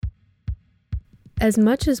As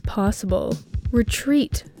much as possible,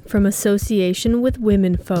 retreat from association with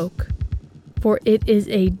womenfolk, for it is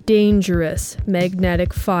a dangerous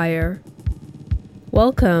magnetic fire.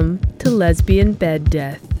 Welcome to Lesbian Bed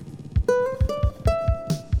Death.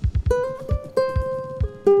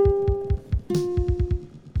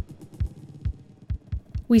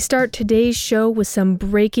 We start today's show with some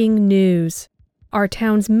breaking news. Our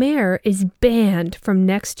town's mayor is banned from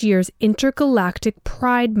next year's intergalactic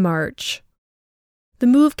Pride March. The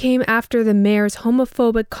move came after the mayor's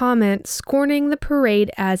homophobic comment scorning the parade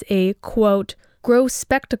as a, quote, gross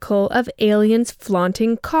spectacle of aliens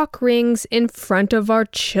flaunting cock rings in front of our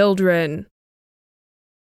children.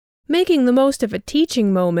 Making the most of a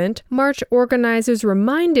teaching moment, March organizers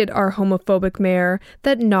reminded our homophobic mayor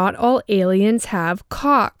that not all aliens have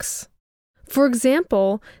cocks. For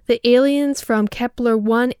example, the aliens from Kepler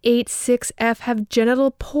 186f have genital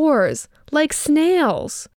pores, like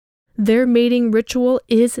snails. Their mating ritual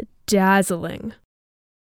is dazzling.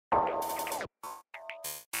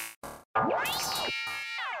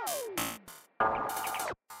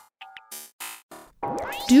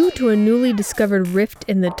 Due to a newly discovered rift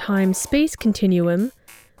in the time-space continuum,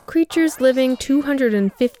 creatures living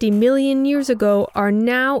 250 million years ago are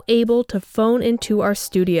now able to phone into our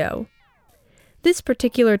studio. This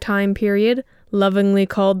particular time period, lovingly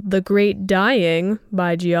called the Great Dying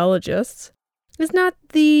by geologists, is not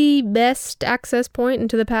the best access point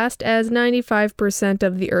into the past, as 95%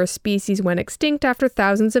 of the Earth's species went extinct after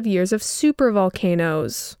thousands of years of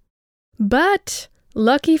supervolcanoes. But,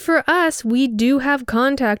 lucky for us, we do have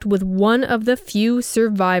contact with one of the few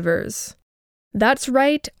survivors. That's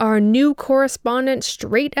right, our new correspondent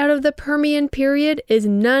straight out of the Permian period is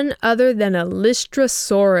none other than a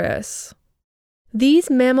Lystrosaurus. These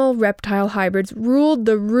mammal-reptile hybrids ruled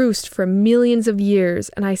the roost for millions of years,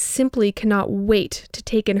 and I simply cannot wait to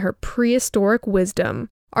take in her prehistoric wisdom.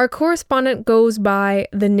 Our correspondent goes by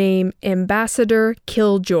the name Ambassador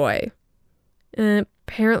Killjoy.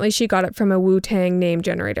 Apparently she got it from a Wu-Tang name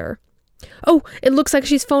generator. Oh, it looks like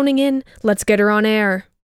she's phoning in. Let's get her on air.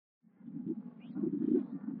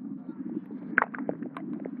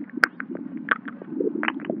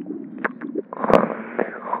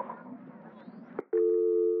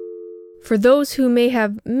 For those who may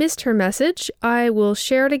have missed her message, I will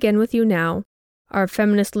share it again with you now. Our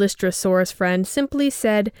feminist Lystrosaurus friend simply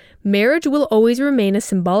said, marriage will always remain a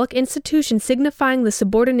symbolic institution signifying the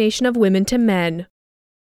subordination of women to men.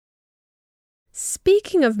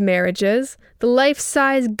 Speaking of marriages, the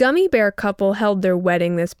life-size gummy bear couple held their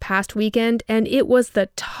wedding this past weekend, and it was the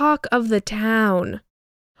talk of the town.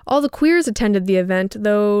 All the queers attended the event,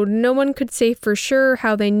 though no one could say for sure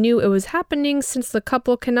how they knew it was happening since the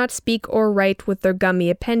couple cannot speak or write with their gummy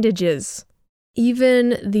appendages.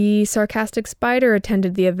 Even the sarcastic spider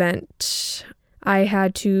attended the event. I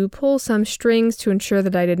had to pull some strings to ensure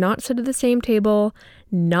that I did not sit at the same table,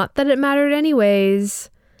 not that it mattered anyways.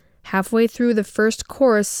 Halfway through the first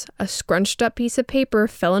course, a scrunched up piece of paper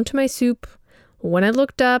fell into my soup. When I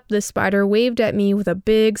looked up, the spider waved at me with a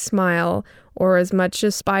big smile, or as much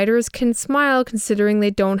as spiders can smile considering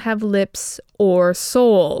they don't have lips or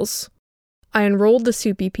souls. I unrolled the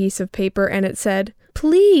soupy piece of paper and it said,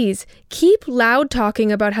 "Please, keep loud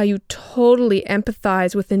talking about how you totally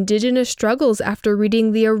empathize with Indigenous struggles after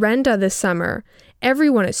reading the Orenda this summer.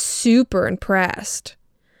 Everyone is super impressed."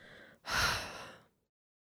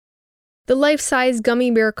 The life-size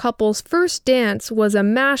gummy bear couple's first dance was a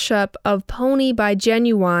mashup of Pony by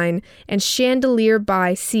Genuine and Chandelier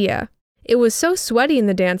by Sia. It was so sweaty in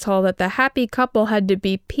the dance hall that the happy couple had to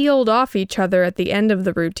be peeled off each other at the end of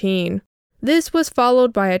the routine. This was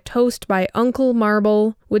followed by a toast by Uncle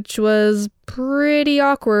Marble, which was pretty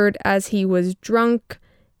awkward as he was drunk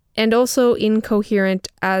and also incoherent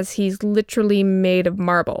as he's literally made of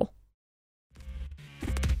marble.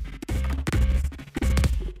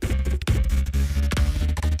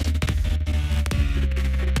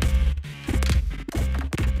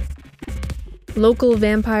 Local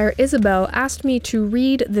vampire Isabel asked me to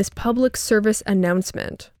read this public service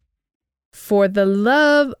announcement. For the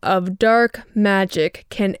love of dark magic,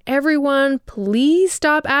 can everyone please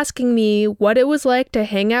stop asking me what it was like to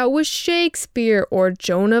hang out with Shakespeare or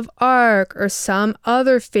Joan of Arc or some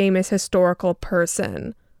other famous historical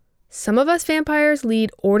person? Some of us vampires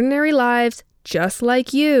lead ordinary lives just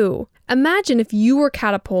like you. Imagine if you were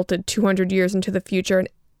catapulted 200 years into the future and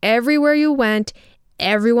everywhere you went,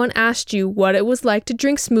 everyone asked you what it was like to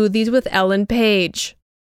drink smoothies with Ellen Page.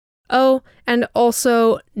 Oh, and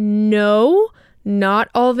also, no, not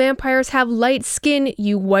all vampires have light skin,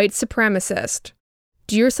 you white supremacist.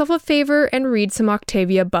 Do yourself a favor and read some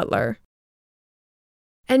Octavia Butler.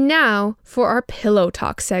 And now for our Pillow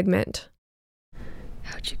Talk segment.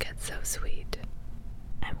 How'd you get so sweet?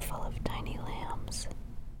 I'm full of tiny lambs.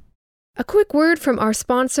 A quick word from our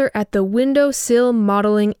sponsor at the Windowsill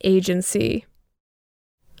Modeling Agency.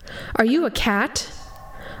 Are you a cat?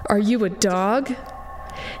 Are you a dog?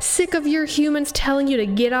 Sick of your humans telling you to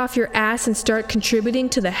get off your ass and start contributing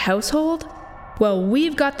to the household? Well,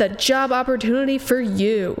 we've got the job opportunity for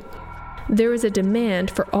you. There is a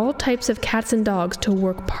demand for all types of cats and dogs to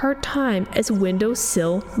work part-time as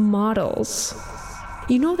windowsill models.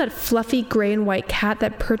 You know that fluffy gray and white cat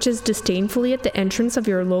that perches disdainfully at the entrance of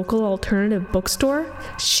your local alternative bookstore?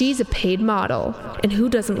 She's a paid model. And who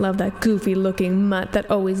doesn't love that goofy-looking mutt that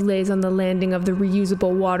always lays on the landing of the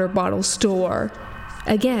reusable water bottle store?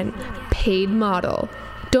 Again, paid model.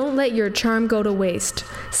 Don't let your charm go to waste.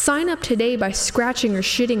 Sign up today by scratching or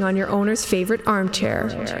shitting on your owner's favorite armchair.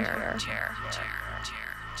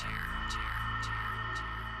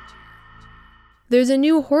 There's a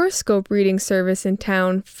new horoscope reading service in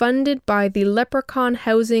town funded by the Leprechaun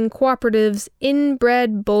Housing Cooperative's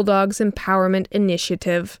Inbred Bulldogs Empowerment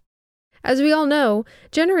Initiative. As we all know,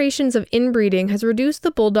 generations of inbreeding has reduced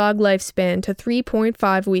the bulldog lifespan to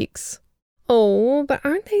 3.5 weeks. Oh, but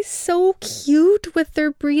aren't they so cute with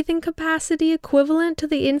their breathing capacity equivalent to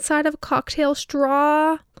the inside of a cocktail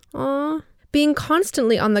straw? Aww. Being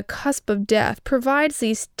constantly on the cusp of death provides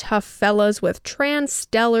these tough fellas with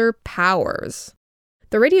transstellar powers.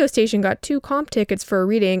 The radio station got 2 comp tickets for a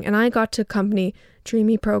reading, and I got to accompany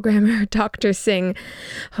dreamy programmer Dr. Singh,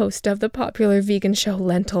 host of the popular vegan show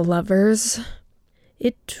Lentil Lovers.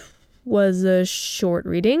 It was a short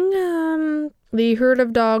reading. The herd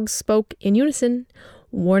of dogs spoke in unison,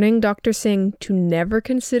 warning Dr. Singh to never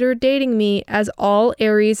consider dating me as all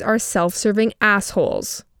Aries are self-serving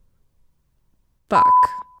assholes. Fuck.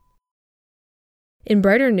 In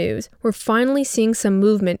brighter news, we're finally seeing some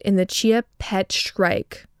movement in the Chia Pet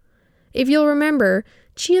strike. If you'll remember,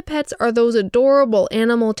 Chia Pets are those adorable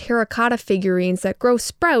animal terracotta figurines that grow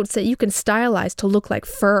sprouts that you can stylize to look like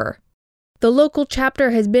fur. The local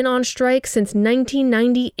chapter has been on strike since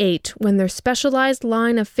 1998, when their specialized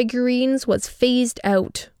line of figurines was phased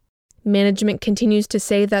out. Management continues to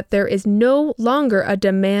say that there is no longer a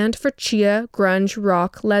demand for chia, grunge,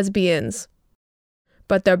 rock lesbians.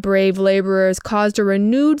 But the brave laborers caused a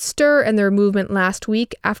renewed stir in their movement last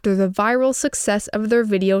week after the viral success of their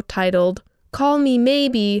video titled, "Call Me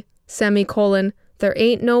Maybe, there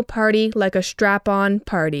ain't no party like a strap-on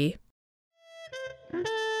party."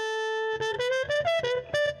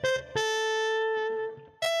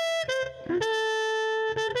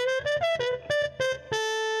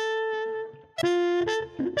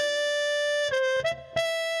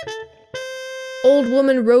 Old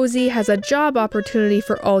woman Rosie has a job opportunity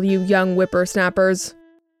for all you young whippersnappers.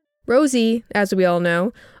 Rosie, as we all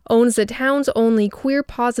know, owns the town's only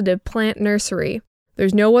queer-positive plant nursery.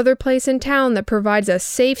 There's no other place in town that provides a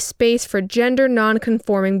safe space for gender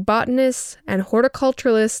non-conforming botanists and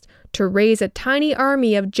horticulturalists to raise a tiny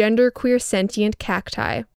army of genderqueer sentient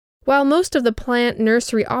cacti. While most of the plant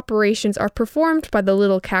nursery operations are performed by the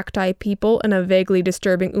little cacti people in a vaguely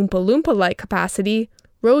disturbing Oompa Loompa-like capacity,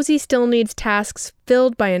 Rosie still needs tasks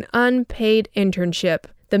filled by an unpaid internship.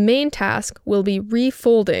 The main task will be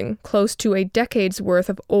refolding close to a decade's worth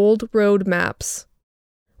of old road maps.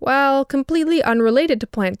 While completely unrelated to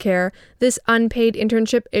plant care, this unpaid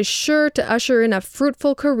internship is sure to usher in a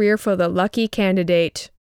fruitful career for the lucky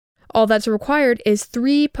candidate. All that's required is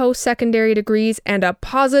 3 post-secondary degrees and a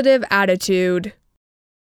positive attitude.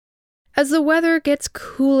 As the weather gets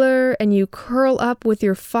cooler and you curl up with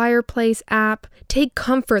your fireplace app, take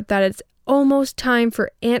comfort that it's almost time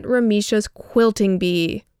for Aunt Ramisha's quilting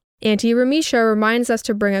bee. Auntie Ramisha reminds us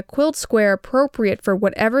to bring a quilt square appropriate for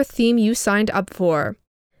whatever theme you signed up for.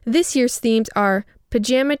 This year's themes are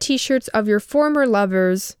pajama t-shirts of your former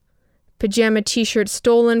lovers, pajama t-shirts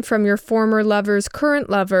stolen from your former lover's current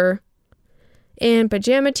lover, and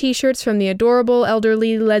pajama t-shirts from the adorable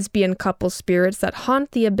elderly lesbian couple spirits that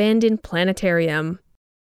haunt the abandoned planetarium.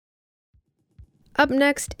 Up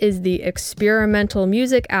next is the Experimental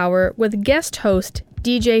Music Hour with guest host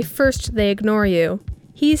DJ First They Ignore You.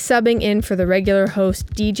 He's subbing in for the regular host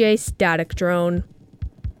DJ Static Drone.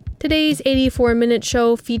 Today's 84-minute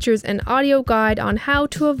show features an audio guide on how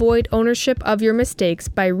to avoid ownership of your mistakes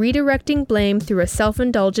by redirecting blame through a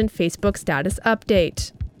self-indulgent Facebook status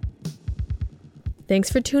update.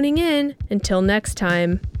 Thanks for tuning in. Until next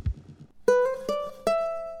time.